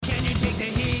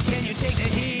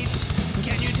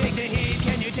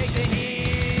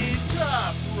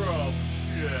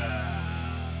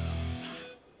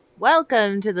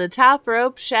Welcome to the Top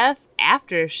Rope Chef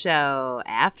After Show,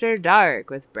 After Dark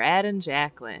with Brad and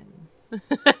Jacqueline.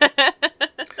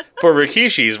 For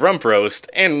Rikishi's rump roast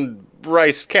and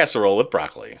rice casserole with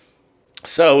broccoli.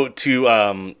 So,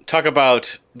 to talk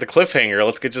about the cliffhanger,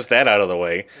 let's get just that out of the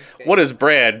way. What does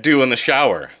Brad do in the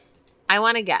shower? I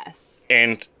want to guess.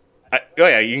 And, oh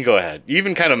yeah, you can go ahead. You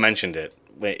even kind of mentioned it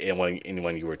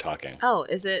when you were talking. Oh,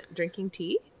 is it drinking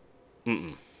tea?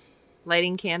 Mm-mm.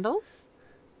 Lighting candles?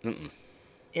 Mm-mm.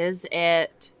 Is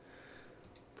it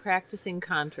practicing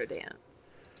contra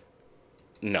dance?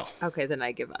 No. Okay, then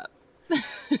I give up.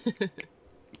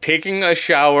 Taking a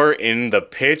shower in the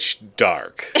pitch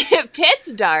dark.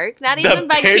 Pitch dark? Not even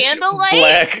by candlelight?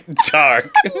 Black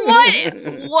dark.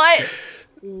 What?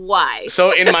 Why?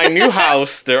 So in my new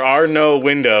house, there are no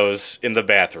windows in the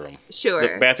bathroom. Sure.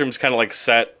 The bathroom's kind of like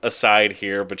set aside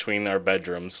here between our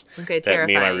bedrooms. Okay, that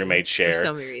me and my roommate share. For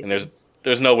so many reasons. And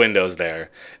there's no windows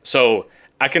there. So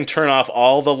I can turn off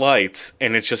all the lights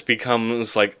and it just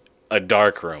becomes like a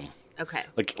dark room. Okay.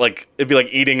 Like it'd be like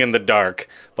eating in the dark,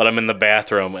 but I'm in the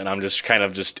bathroom and I'm just kind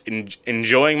of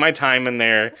enjoying my time in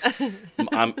there.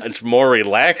 It's more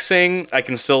relaxing. I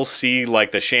can still see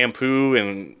like the shampoo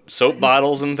and soap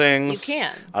bottles and things. You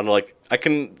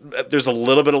can. There's a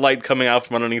little bit of light coming out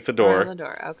from underneath the door. The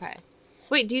door. Okay.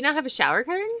 Wait, do you not have a shower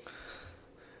curtain?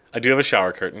 I do have a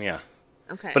shower curtain, yeah.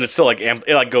 Okay. But it's still like it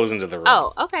like goes into the room.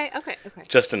 Oh, okay.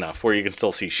 Just enough where you can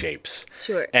still see shapes.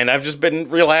 Sure. And I've just been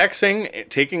relaxing,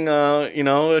 taking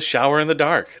a shower in the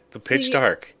dark, the pitch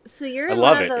dark. So you're I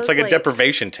love it. Those, it's like a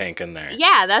deprivation tank in there.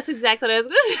 Yeah, that's exactly what I was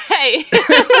going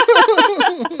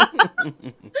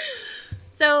to say.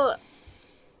 So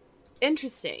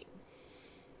interesting.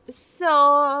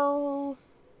 So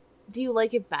do you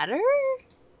like it better?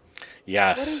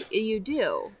 Yes. What do you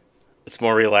do? It's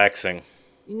more relaxing.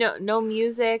 No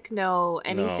music, no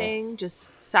anything,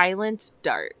 just silent,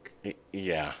 dark.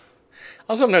 Yeah.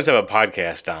 I'll sometimes have a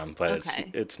podcast on, but Okay.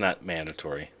 it's not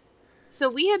mandatory. So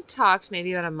we had talked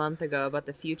maybe about a month ago about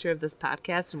the future of this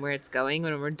podcast and where it's going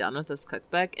when we're done with this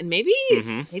cookbook, and maybe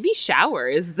shower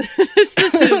is the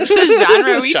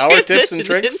genre we shower tips and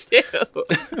tricks. Into.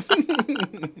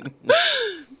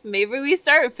 Maybe we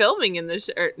start filming in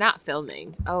the or not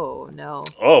filming. Oh no.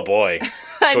 Oh boy.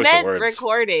 I meant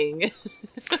recording.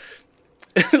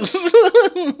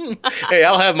 Hey,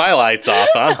 I'll have my lights off.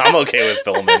 I'm okay with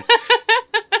filming.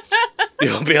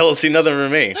 You'll be able to see nothing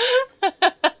from me.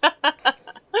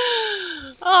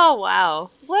 Oh,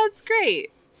 wow. Well, that's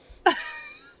great.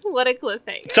 What a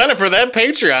cliffhanger. Sign up for that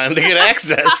Patreon to get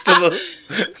access to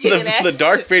the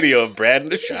dark video of Brad in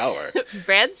the shower.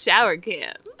 Brad's shower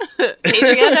cam.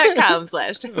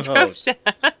 Patreon.com/TopRopeChef.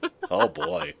 Oh,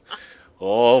 boy.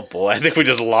 Oh, boy. I think we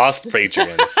just lost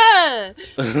patrons. So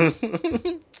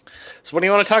what do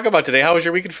you want to talk about today? How was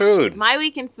your week in food? My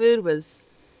week in food was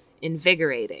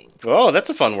invigorating. Oh, that's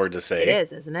a fun word to say. It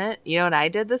is, isn't it? You know what I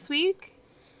did this week?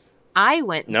 I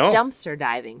went dumpster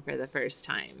diving for the first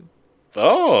time.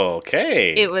 Oh,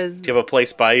 okay. It was... Do you have a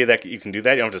place by you that you can do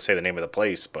that? You don't have to say the name of the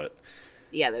place, but...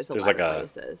 Yeah, there's a lot of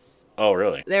places. Oh,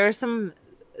 really? There are some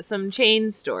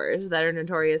chain stores that are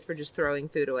notorious for just throwing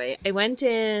food away. I went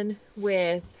in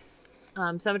with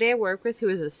somebody I work with who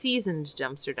is a seasoned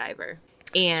dumpster diver.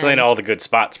 And so they know all the good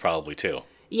spots probably, too.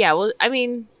 Yeah, well, I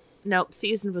mean... Nope,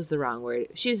 seasoned was the wrong word.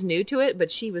 She's new to it, but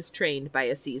she was trained by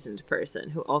a seasoned person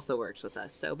who also works with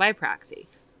us, so by proxy.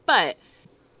 But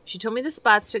she told me the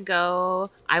spots to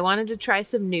go. I wanted to try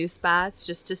some new spots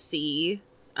just to see,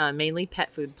 mainly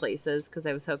pet food places, because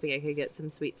I was hoping I could get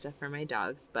some sweet stuff for my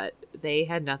dogs, but they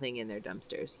had nothing in their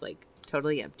dumpsters, like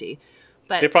totally empty.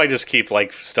 But they probably just keep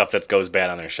like stuff that goes bad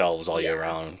on their shelves all year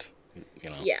round. You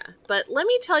know. Yeah, but let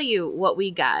me tell you what we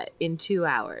got in 2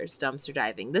 hours dumpster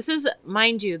diving. This is,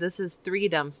 mind you, this is 3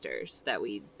 dumpsters that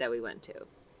we went to.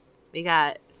 We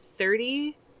got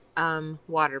 30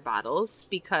 water bottles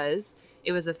because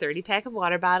it was a 30-pack of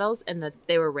water bottles and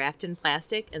they were wrapped in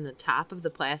plastic and the top of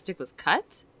the plastic was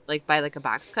cut like by like a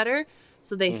box cutter.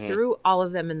 So they threw all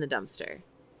of them in the dumpster.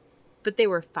 But they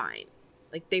were fine.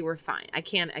 Like, they were fine. I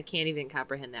can't even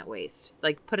comprehend that waste.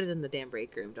 Like, put it in the damn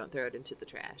break room. Don't throw it into the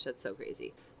trash. That's so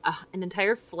crazy. An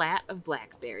entire flat of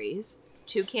blackberries,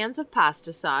 2 cans of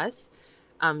pasta sauce,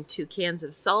 2 cans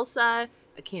of salsa,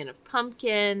 a can of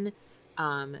pumpkin,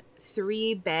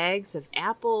 3 bags of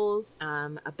apples,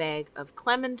 a bag of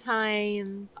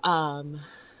clementines.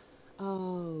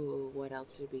 What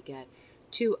else did we get?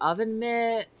 2 oven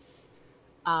mitts,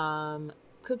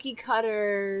 cookie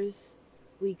cutters.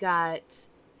 We got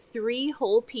 3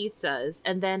 whole pizzas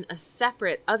and then a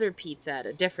separate other pizza at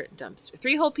a different dumpster.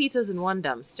 3 whole pizzas in one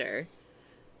dumpster.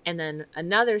 and then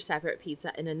another separate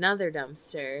pizza in another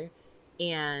dumpster,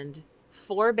 and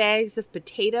 4 bags of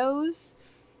potatoes,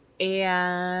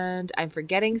 and I'm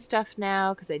forgetting stuff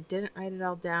now because I didn't write it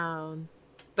all down.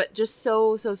 But just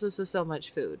so much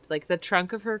food. Like, the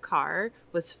trunk of her car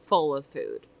was full of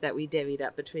food that we divvied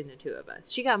up between the two of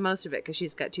us. She got most of it because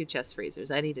she's got 2 chest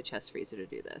freezers. I need a chest freezer to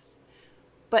do this.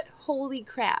 But holy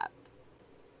crap.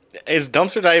 Is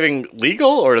dumpster diving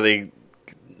legal, or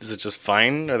is it just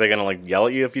fine? Are they going to, like, yell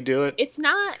at you if you do it? It's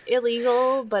not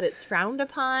illegal, but it's frowned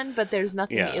upon. But there's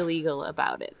nothing illegal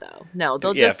about it, though. No,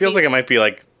 they'll just it feels like it might be,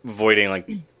 like, voiding, like,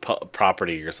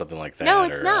 property or something like that. No,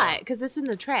 it's not, because it's in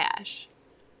the trash.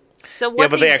 So what? Yeah,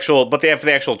 but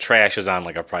the actual trash is on,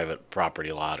 like, a private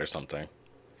property lot or something.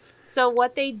 So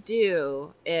what they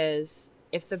do is,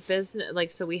 if the business,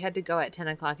 like, so we had to go at 10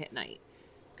 o'clock at night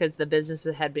because the business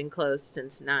had been closed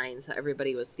since 9, so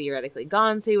everybody was theoretically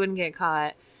gone, so you wouldn't get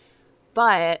caught.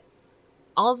 But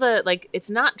all the, like, it's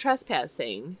not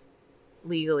trespassing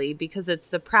legally because it's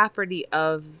the property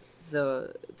of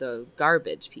the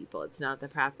garbage people. It's not the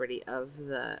property of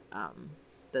the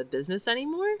business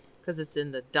anymore, because it's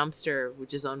in the dumpster,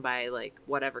 which is owned by, like,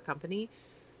 whatever company.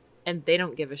 And they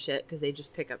don't give a shit because they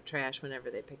just pick up trash whenever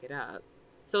they pick it up.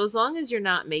 So as long as you're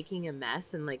not making a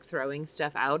mess and, like, throwing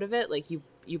stuff out of it, like, you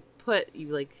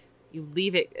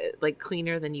leave it, like,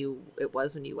 cleaner than it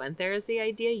was when you went there is the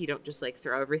idea. You don't just, like,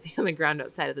 throw everything on the ground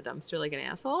outside of the dumpster like an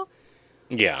asshole.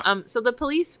 Yeah. So the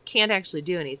police can't actually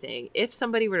do anything. If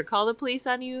somebody were to call the police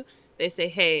on you, they say,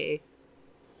 hey,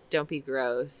 don't be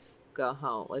gross. Go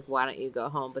home. Like, why don't you go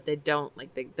home? But they don't,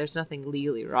 like, there's nothing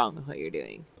legally wrong with what you're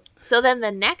doing. So then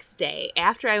the next day,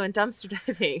 after I went dumpster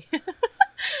diving,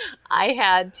 I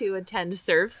had to attend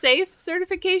ServSafe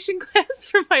certification class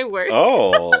for my work.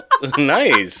 Oh,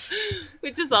 nice.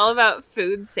 Which is all about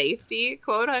food safety,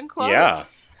 quote unquote. Yeah.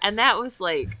 And that was,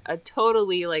 like, a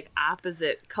totally, like,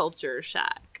 opposite culture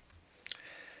shock.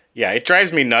 Yeah, it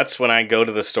drives me nuts when I go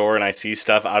to the store and I see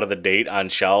stuff out of the date on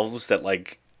shelves that,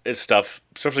 like, is stuff,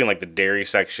 especially in, like, the dairy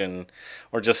section,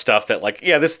 or just stuff that, like,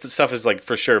 yeah, this stuff is, like,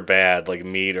 for sure bad, like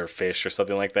meat or fish or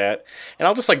something like that. And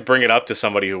I'll just, like, bring it up to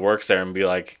somebody who works there and be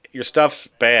like, your stuff's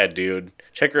bad, dude.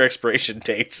 Check your expiration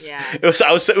dates. Yeah. It was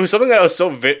something that I was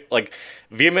so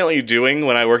vehemently doing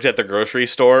when I worked at the grocery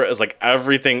store. It was like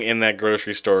everything in that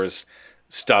grocery store's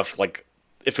stuff, like,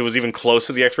 if it was even close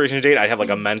to the expiration date, I'd have,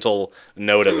 like, a mental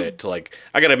note of it to, like,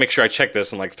 I gotta make sure I check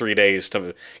this in, like, 3 days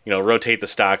to, rotate the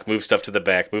stock, move stuff to the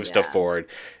back, move stuff forward.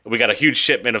 We got a huge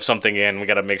shipment of something in. We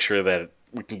gotta make sure that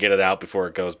we can get it out before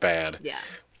it goes bad. Yeah.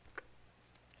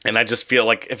 And I just feel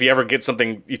like if you ever get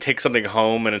something, you take something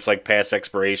home and it's, like, past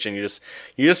expiration, you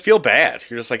just feel bad.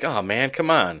 You're just like, oh man,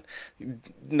 come on.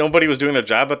 Nobody was doing their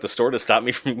job at the store to stop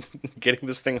me from getting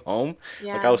this thing home.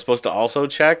 Yeah. Like, I was supposed to also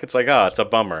check. It's like, oh, it's a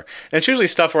bummer. And it's usually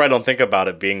stuff where I don't think about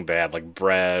it being bad, like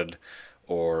bread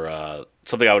or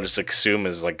something I would just assume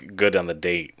is, like, good on the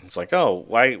date. It's like, oh,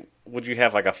 why would you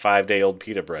have, like, a 5-day-old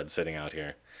pita bread sitting out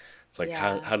here? It's like,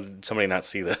 how did somebody not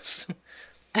see this?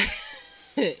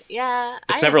 Yeah.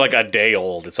 It's never, like, a day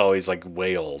old. It's always, like,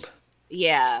 way old.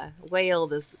 Yeah, way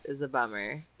old is a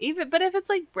bummer. But if it's,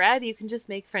 like, bread, you can just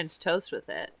make French toast with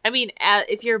it. I mean,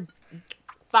 if you're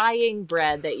buying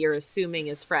bread that you're assuming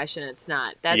is fresh and it's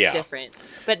not, that's different.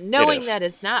 But knowing that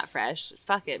it's not fresh,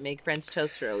 fuck it, make French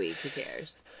toast for a week. Who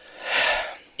cares?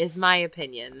 Is my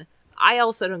opinion. I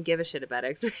also don't give a shit about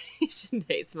expiration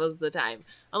dates most of the time,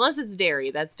 unless it's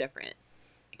dairy. That's different.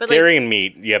 But dairy and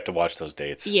meat, you have to watch those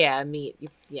dates. Yeah, meat.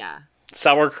 Yeah.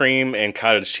 Sour cream and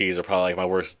cottage cheese are probably, like, my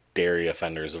worst dairy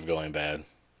offenders of going bad.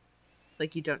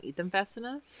 Like, you don't eat them fast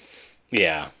enough?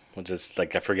 Yeah. Which is,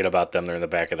 like, I forget about them. They're in the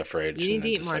back of the fridge. You need to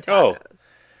eat more like, tacos.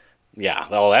 Oh, yeah.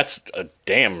 Oh, that's a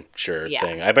damn sure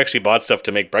thing. I've actually bought stuff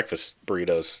to make breakfast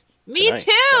burritos. Me tonight,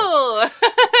 too!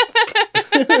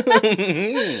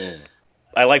 So.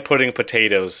 I like putting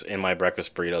potatoes in my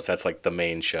breakfast burritos. That's, like, the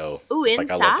main show. Ooh, it's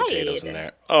inside. Like, I love potatoes in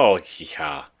there. Oh,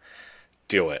 yeah.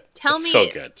 Do it. It's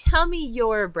so good. Tell me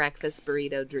your breakfast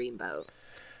burrito dreamboat.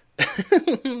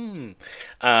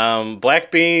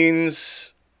 Black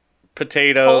beans,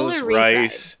 potatoes,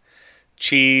 rice,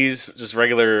 cheese, just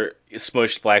regular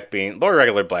smushed black beans. Or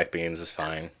regular black beans is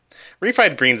fine.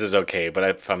 Refried beans is okay, but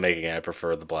if I'm making it, I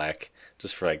prefer the black.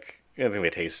 Just for, like, I think they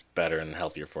taste better and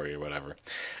healthier for you or whatever.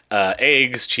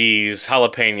 Eggs, cheese,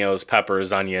 jalapenos,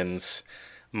 peppers, onions,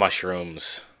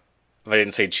 mushrooms. If I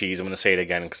didn't say cheese, I'm going to say it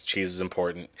again because cheese is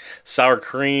important. Sour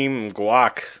cream,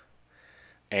 guac,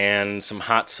 and some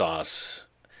hot sauce.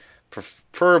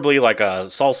 Preferably like a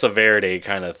salsa verde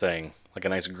kind of thing. Like a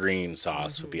nice green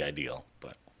sauce would be ideal.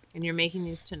 But And you're making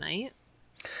these tonight?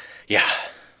 Yeah.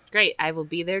 Great. I will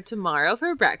be there tomorrow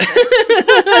for breakfast.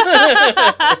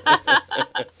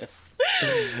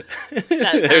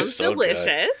 That sounds so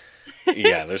delicious.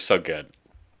 Yeah, they're so good.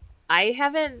 I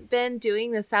haven't been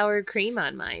doing the sour cream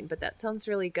on mine, but that sounds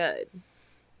really good.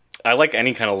 I like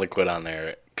any kind of liquid on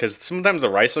there because sometimes the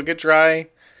rice will get dry,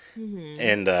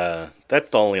 and that's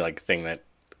the only like thing that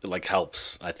like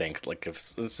helps. I think like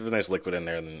if there's a nice liquid in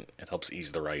there, then it helps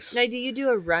ease the rice. Now, do you do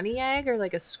a runny egg or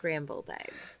like a scrambled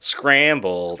egg?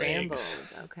 Scrambled eggs.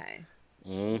 Okay.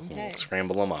 Okay.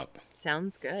 Scramble them up.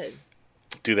 Sounds good.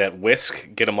 Do that whisk.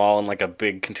 Get them all in like a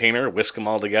big container. Whisk them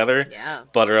all together. Yeah.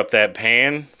 Butter up that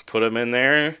pan. Put them in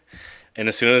there. And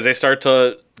as soon as they start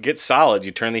to get solid,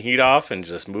 you turn the heat off and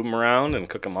just move them around and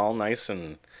cook them all nice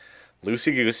and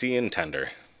loosey-goosey and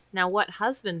tender. Now, what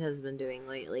husband has been doing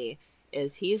lately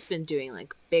is he's been doing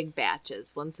like big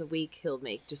batches. Once a week, he'll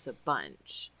make just a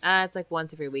bunch. It's like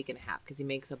once every week and a half because he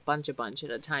makes a bunch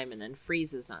at a time and then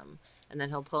freezes them. And then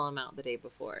he'll pull them out the day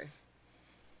before.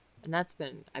 And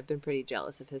I've been pretty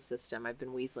jealous of his system. I've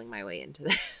been weaseling my way into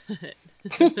that.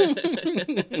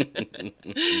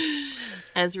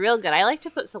 And it's real good. I like to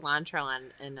put cilantro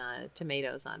on and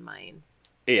tomatoes on mine.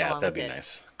 Yeah, that'd be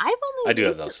nice. I've only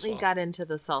have those recently got into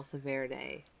the salsa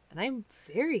verde, and I'm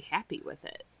very happy with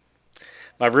it.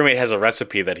 My roommate has a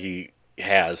recipe that he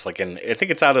has, like I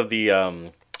think it's out of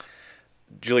the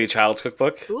Julia Child's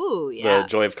cookbook. Ooh, yeah. The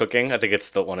Joy of Cooking. I think it's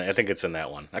the one. I think it's in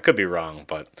that one. I could be wrong,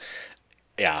 but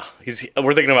yeah,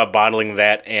 we're thinking about bottling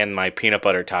that and my peanut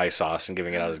butter Thai sauce and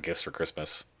giving it out as gifts for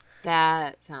Christmas.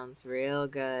 That sounds real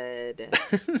good.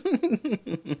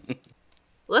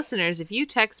 Listeners, if you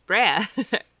text Brad,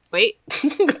 wait.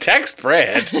 Text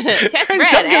Brad. Text Brad.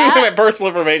 Stop giving me my personal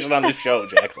information on the show,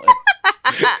 Jacqueline.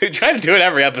 You're trying to do it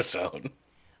every episode.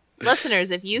 Listeners,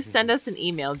 if you send us an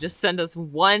email, just send us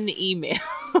one email.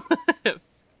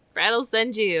 Brad will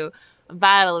send you a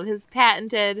bottle of his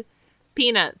patented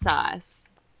peanut sauce.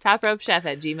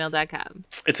 TopRopeChef@gmail.com.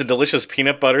 It's a delicious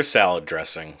peanut butter salad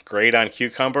dressing. Great on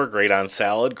cucumber, great on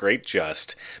salad, great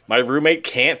just. My roommate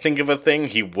can't think of a thing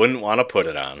he wouldn't want to put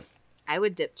it on. I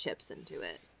would dip chips into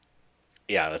it.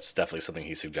 Yeah, that's definitely something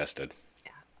he suggested.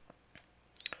 Yeah.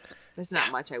 There's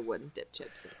not much I wouldn't dip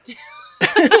chips into.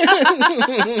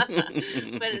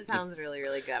 But it sounds really,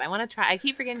 really good. I want to try. I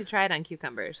keep forgetting to try it on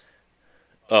cucumbers.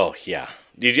 Oh, yeah.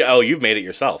 Did you? Oh, you've made it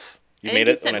yourself. You made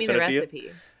it when I sent it to you?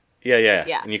 Recipe.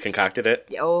 Yeah. And you concocted it?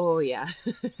 Oh, yeah.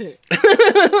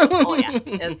 Oh, yeah.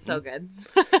 It's so good.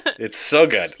 It's so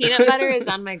good. Peanut butter is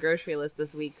on my grocery list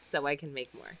this week, so I can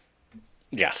make more.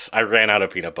 Yes, I ran out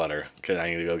of peanut butter because I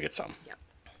need to go get some. Yep.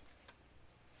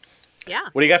 Yeah.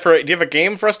 What do you got do you have a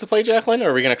game for us to play, Jacqueline,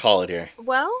 or are we going to call it here?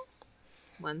 Well,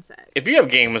 one sec. If you have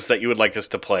games that you would like us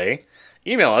to play,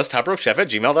 email us,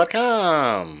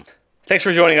 topropechef@gmail.com. Thanks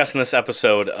for joining us in this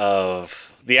episode of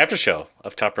the after show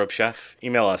of Top Rope Chef.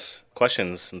 Email us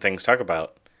questions and things to talk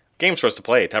about. Games for us to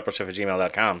play,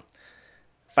 topropechef@gmail.com.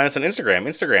 Find us on Instagram,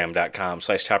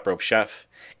 instagram.com/topropechef.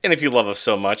 And if you love us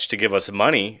so much to give us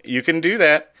money, you can do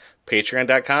that.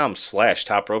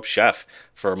 Patreon.com/topropechef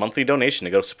for a monthly donation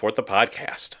to go support the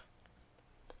podcast.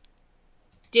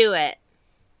 Do it.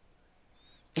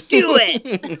 Do it.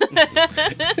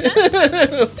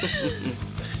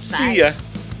 See ya.